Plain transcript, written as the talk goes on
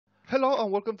Hello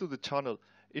and welcome to the channel.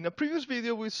 In a previous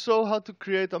video we saw how to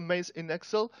create a maze in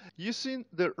Excel using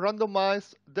the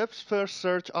randomized depth first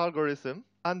search algorithm,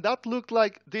 and that looked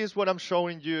like this what I'm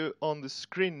showing you on the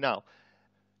screen now.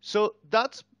 So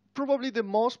that's probably the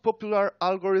most popular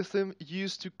algorithm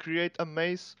used to create a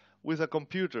maze with a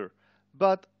computer,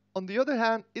 but on the other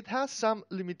hand it has some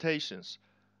limitations.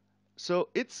 So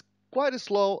it's quite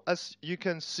slow, as you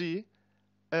can see.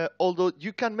 Although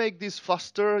you can make this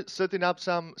faster, setting up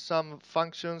some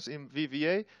functions in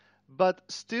VBA, but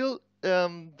still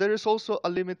there is also a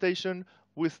limitation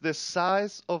with the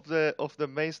size of the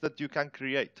maze that you can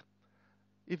create.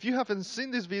 If you haven't seen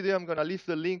this video, I'm gonna leave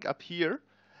the link up here.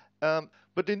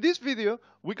 But in this video,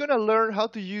 we're gonna learn how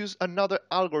to use another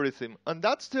algorithm, and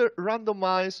that's the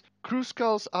randomized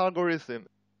Kruskal's algorithm.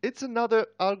 It's another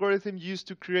algorithm used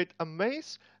to create a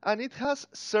maze, and it has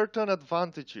certain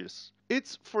advantages.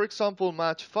 It's, for example,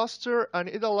 much faster, and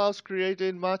it allows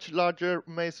creating much larger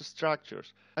maze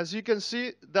structures. As you can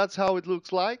see, that's how it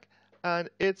looks like, and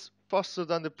it's faster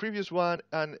than the previous one,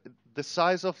 and the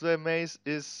size of the maze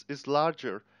is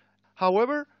larger.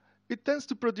 However, it tends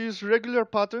to produce regular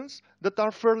patterns that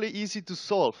are fairly easy to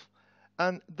solve,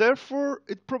 and therefore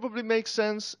it probably makes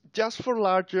sense just for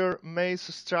larger maze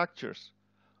structures.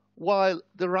 While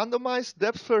the randomized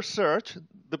depth first search,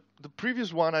 the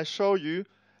previous one I showed you,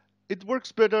 it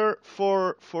works better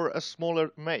for a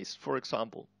smaller maze, for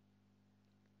example.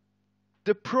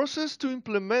 The process to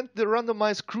implement the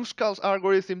randomized Kruskal's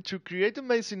algorithm to create a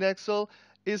maze in Excel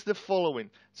is the following.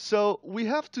 So we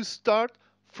have to start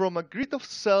from a grid of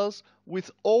cells with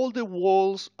all the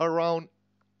walls around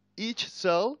each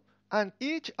cell, and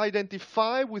each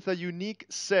identified with a unique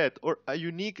set or a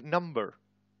unique number.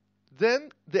 Then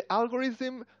the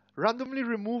algorithm randomly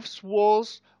removes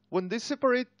walls when they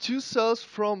separate two cells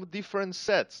from different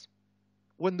sets.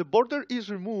 When the border is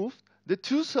removed, the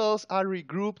two cells are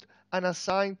regrouped and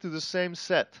assigned to the same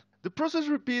set. The process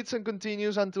repeats and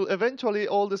continues until eventually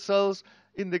all the cells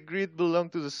in the grid belong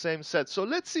to the same set. So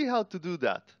let's see how to do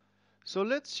that. So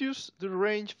let's use the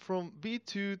range from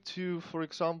B2 to, for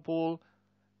example,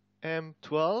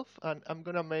 M12, and I'm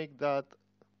gonna make that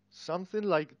something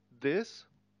like this.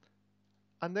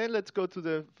 And then let's go to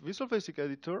the Visual Basic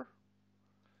Editor,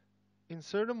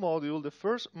 insert a module. The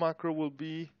first macro will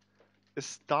be a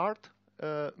start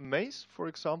maze, for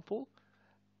example.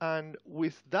 And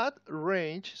with that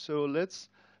range, so let's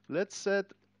set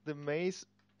the maze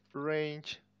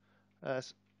range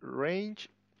as range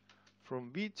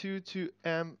from B2 to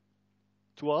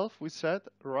M12, we set,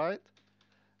 right?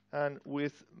 And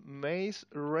with maze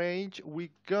range, we're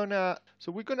gonna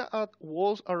add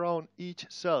walls around each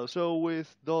cell. So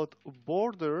with dot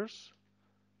borders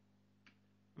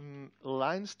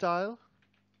line style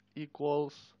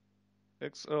equals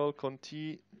XL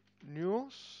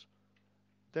continuous,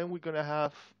 then we're gonna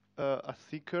have a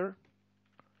thicker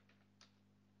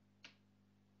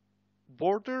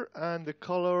border, and the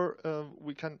color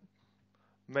we can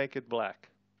make it black.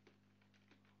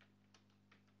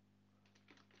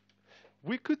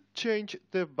 We could change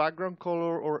the background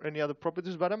color or any other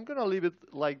properties, but I'm gonna leave it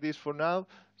like this for now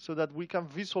so that we can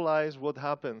visualize what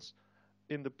happens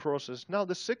in the process. Now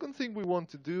the second thing we want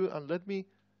to do, and let me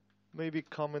maybe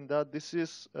comment that, this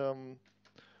is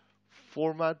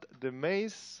format the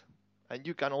maze, and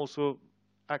you can also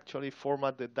actually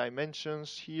format the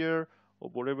dimensions here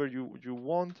or whatever you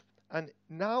want. And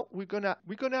now we're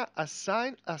gonna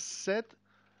assign a set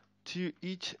to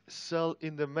each cell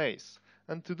in the maze.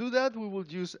 And to do that, we will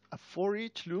use a for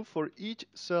each loop for each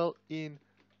cell in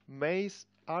maze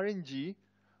RNG.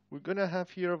 We're gonna have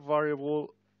here a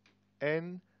variable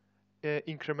n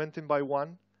incrementing by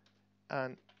 1,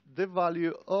 and the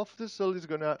value of the cell is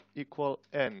gonna equal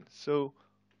n. So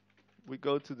we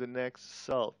go to the next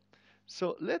cell.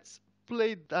 So let's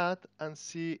play that and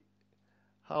see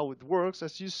how it works.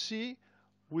 As you see,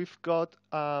 we've got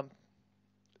a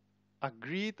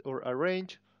grid or a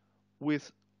range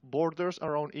with borders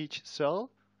around each cell,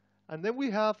 and then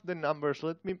we have the numbers.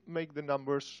 Let me make the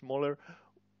numbers smaller.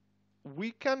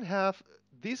 We can have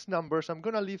these numbers. I'm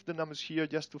gonna leave the numbers here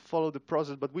just to follow the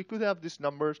process, but we could have these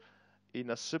numbers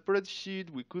in a separate sheet.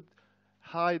 We could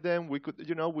hide them. We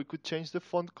could change the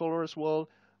font color as well.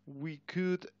 We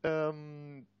could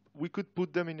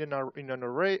put them in an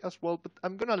array as well, but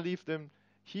I'm gonna leave them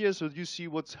here so you see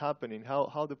what's happening,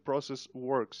 how the process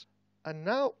works. And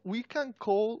now we can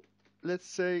call, let's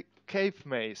say, cave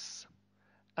maze,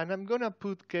 and I'm gonna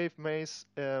put cave maze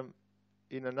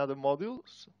in another module.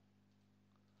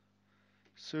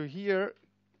 So here,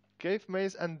 cave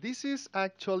maze, and this is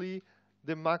actually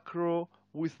the macro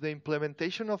with the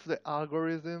implementation of the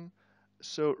algorithm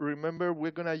So remember,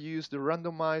 we're gonna use the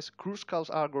randomized Kruskal's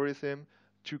algorithm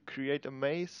to create a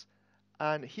maze,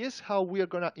 and here's how we are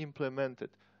gonna implement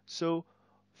it. So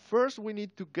first we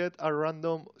need to get a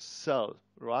random cell,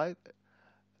 right?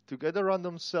 To get a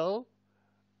random cell,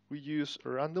 we use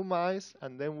randomize,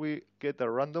 and then we get a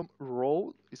random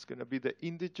row. It's gonna be the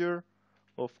integer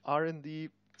of R&D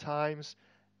times,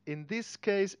 in this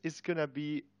case, it's gonna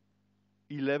be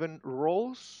 11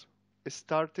 rows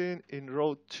starting in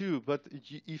row 2. But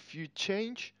if you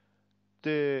change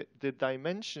the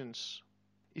dimensions,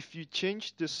 if you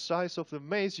change the size of the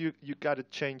maze, you gotta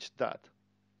change that.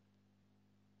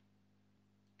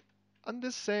 And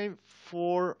the same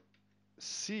for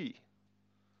C.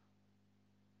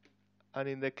 And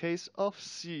in the case of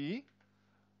C,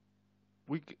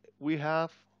 we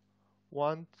have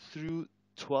 1 through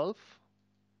 12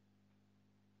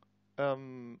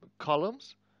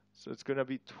 columns. So it's gonna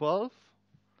be 12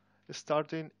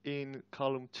 starting in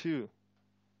column 2.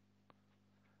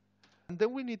 And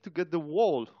then we need to get the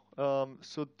wall.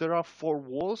 So there are 4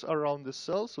 walls around the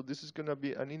cell. So this is going to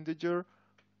be an integer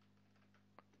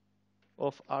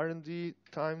of R&D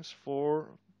times 4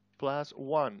 plus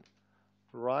 1,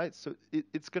 right? So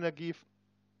it's going to give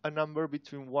a number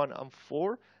between 1 and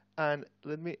 4. And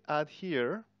let me add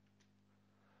here,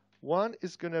 1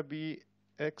 is going to be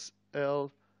XL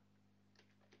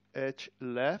edge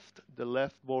left, the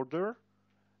left border.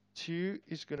 2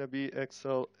 is going to be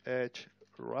XL edge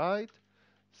right.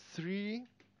 3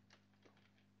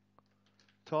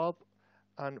 top,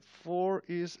 and 4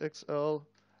 is XL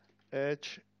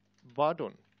edge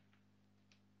bottom.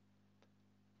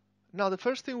 Now the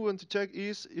first thing we want to check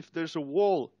is if there's a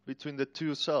wall between the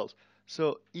two cells.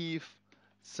 So if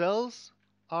cells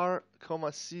R,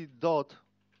 C dot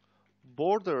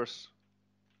borders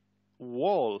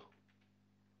wall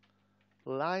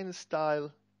line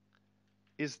style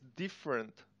is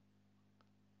different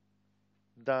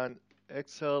than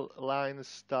XL line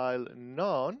style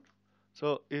none,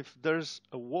 so if there's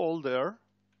a wall there,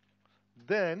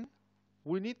 then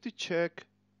we need to check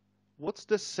what's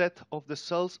the set of the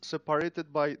cells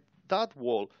separated by that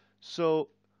wall. So,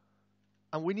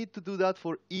 and we need to do that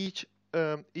for each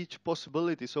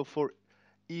possibility. So for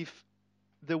if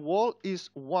the wall is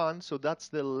 1, so that's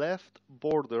the left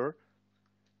border,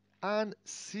 and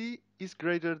C is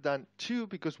greater than 2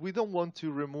 because we don't want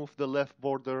to remove the left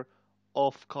border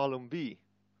of column B.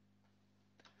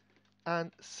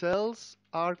 And cells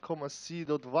R, C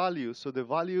dot value, so the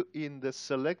value in the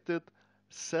selected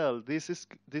cell, this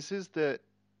is the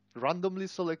randomly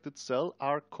selected cell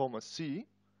R, C,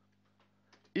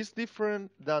 is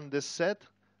different than the set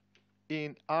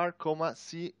in R,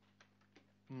 C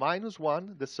minus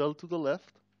 1, the cell to the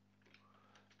left.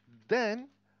 Then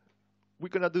we're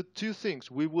gonna do two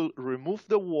things. We will remove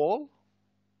the wall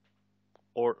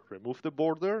or remove the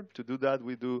border. To do that,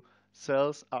 we do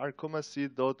cells R, C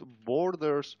dot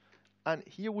borders, and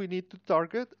here we need to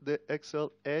target the XL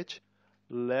edge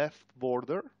left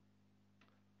border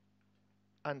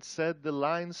and set the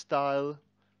line style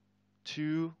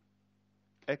to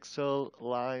XL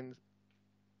line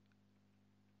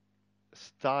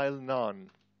style none.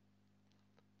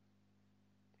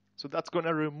 So that's going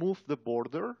to remove the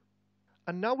border,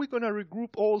 and now we're going to regroup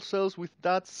all cells with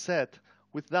that set,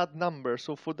 with that number.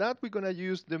 So for that, we're going to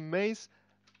use the maze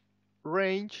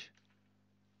range,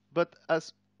 but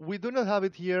as we do not have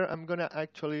it here, I'm going to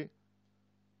actually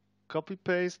copy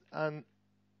paste and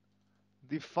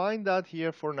define that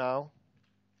here for now.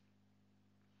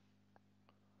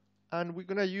 And we're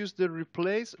going to use the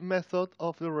replace method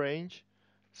of the range.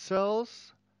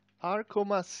 Cells R,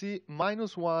 C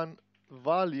minus 1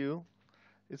 value,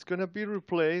 it's going to be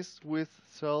replaced with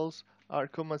cells R,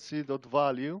 C dot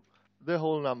value, the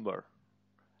whole number.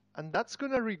 And that's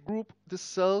going to regroup the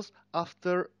cells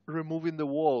after removing the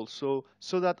wall, so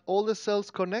that all the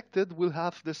cells connected will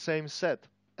have the same set.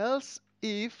 Else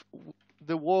if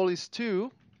the wall is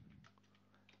 2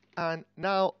 and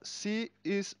now C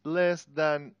is less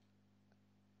than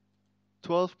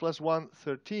 12 plus 1,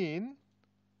 13,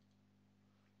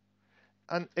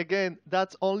 and again,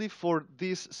 that's only for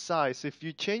this size. If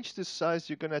you change the size,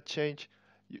 you're going to change,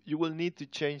 you will need to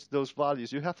change those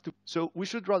values. You have to, so we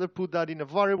should rather put that in a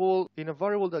variable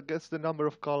that gets the number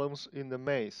of columns in the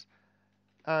maze.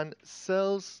 And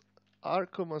cells R,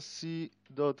 C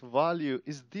dot value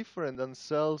is different than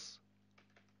cells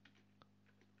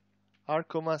R,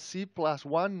 C plus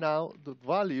 1 now dot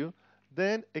value.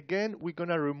 Then again, we're going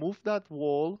to remove that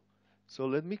wall. So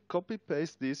let me copy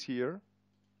paste this here.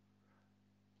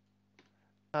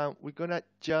 And we're going to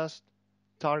just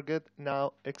target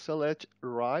now XL edge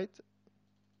right.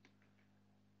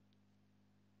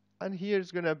 and here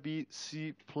it's going to be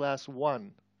C plus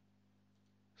 1.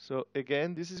 So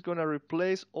again, this is going to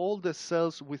replace all the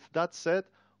cells with that set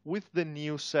with the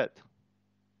new set.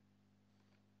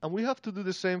 And we have to do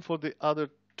the same for the other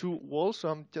two walls, so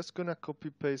I'm just going to copy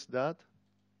paste that.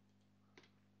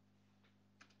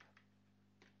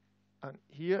 And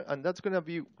here, and that's going to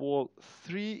be wall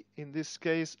 3. In this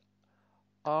case,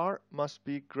 R must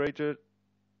be greater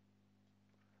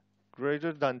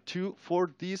than 2 for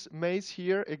this maze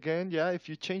here. Again, yeah, if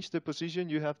you change the position,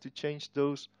 you have to change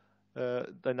those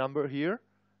the number here.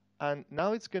 And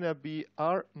now it's going to be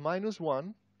R minus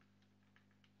 1.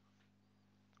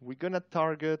 We're going to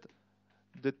target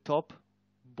the top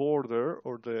border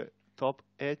or the top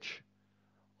edge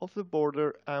of the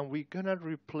border, and we're going to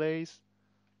replace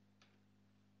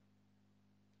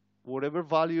whatever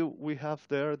value we have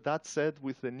there, that set,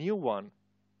 with the new one.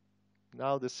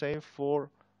 Now the same for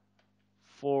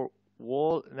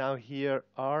wall. Now here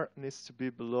R needs to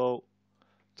be below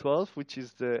 12, which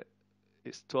is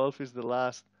 12 is the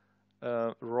last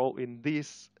row in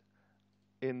this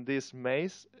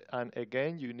maze. And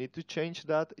again, you need to change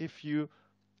that if you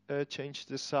change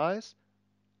the size.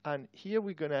 And here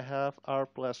we're gonna have R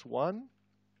plus 1,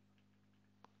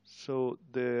 so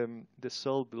the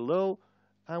cell below,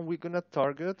 and we're gonna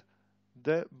target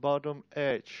the bottom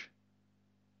edge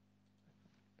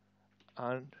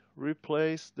and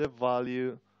replace the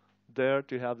value there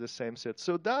to have the same set.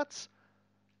 So that's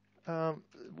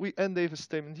we end the if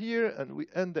statement here, and we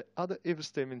end the other if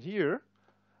statement here.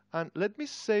 And let me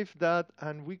save that,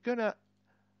 and we're gonna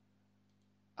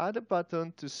add a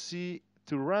button to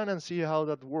run and see how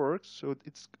that works. So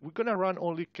we're gonna run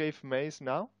only cave maze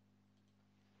now.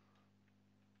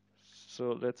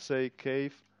 So let's say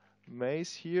cave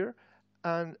maze here,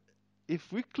 and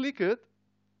if we click it,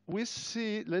 we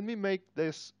see, let me make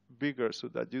this bigger so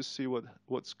that you see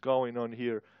what's going on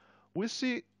here. We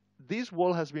see this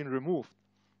wall has been removed.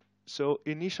 So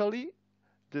initially,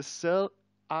 the cell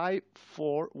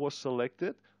I4 was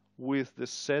selected with the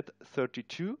set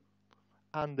 32,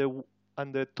 and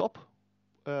the top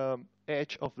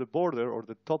edge of the border or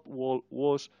the top wall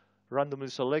was randomly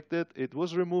selected. It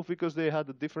was removed because they had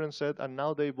a different set, and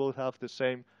now they both have the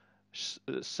same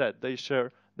set.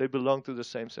 They belong to the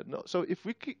same set. No, so if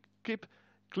we keep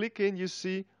clicking, you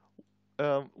see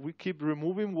we keep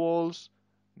removing walls.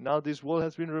 Now this wall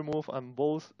has been removed, and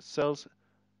both cells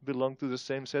belong to the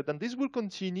same set, and this will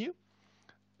continue.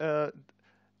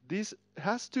 This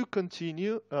has to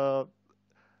continue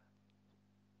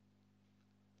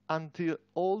until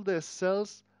all the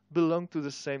cells belong to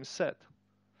the same set.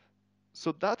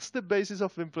 So that's the basis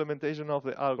of the implementation of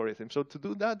the algorithm. So to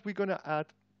do that, we're going to add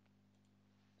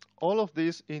all of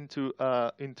this into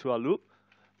a loop.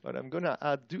 But I'm going to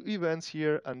add do events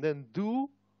here, and then do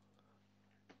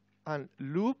and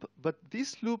loop. But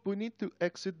this loop, we need to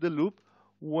exit the loop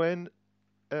when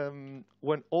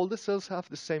all the cells have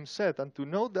the same set. And to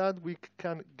know that, we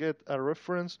can get a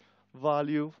reference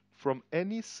value from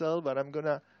any cell, but I'm going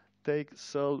to take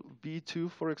cell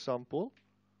B2, for example,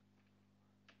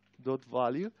 dot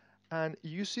value, and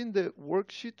using the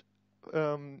worksheet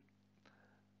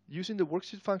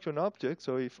function object.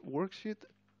 So if worksheet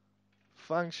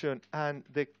function and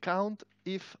the count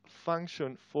if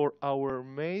function for our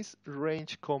maze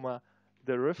range, comma,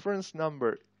 the reference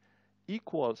number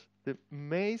equals the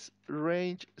maze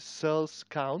range cells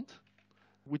count,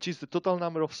 which is the total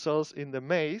number of cells in the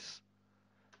maze,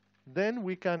 then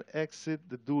we can exit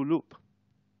the do loop.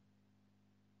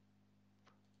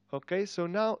 Okay, so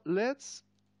now let's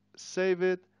save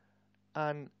it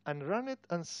and run it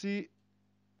and see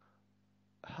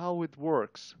how it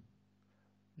works.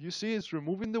 You see, it's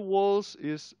removing the walls,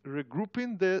 is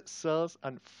regrouping the cells,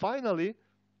 and finally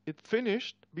it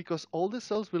finished because all the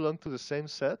cells belong to the same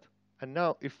set. And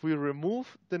now if we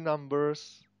remove the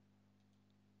numbers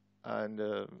and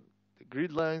the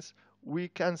grid lines, we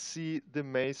can see the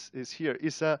maze is here.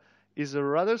 It's a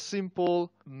rather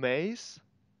simple maze,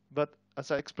 but as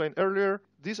I explained earlier,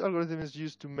 this algorithm is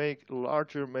used to make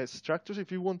larger maze structures.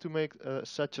 If you want to make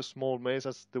such a small maze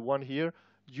as the one here,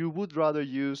 you would rather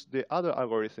use the other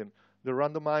algorithm, the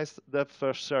randomized depth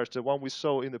first search, the one we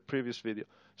saw in the previous video.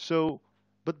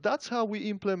 But that's how we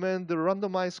implement the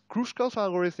randomized Kruskal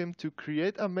algorithm to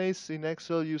create a maze in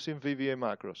Excel using VBA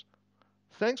macros.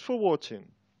 Thanks for watching.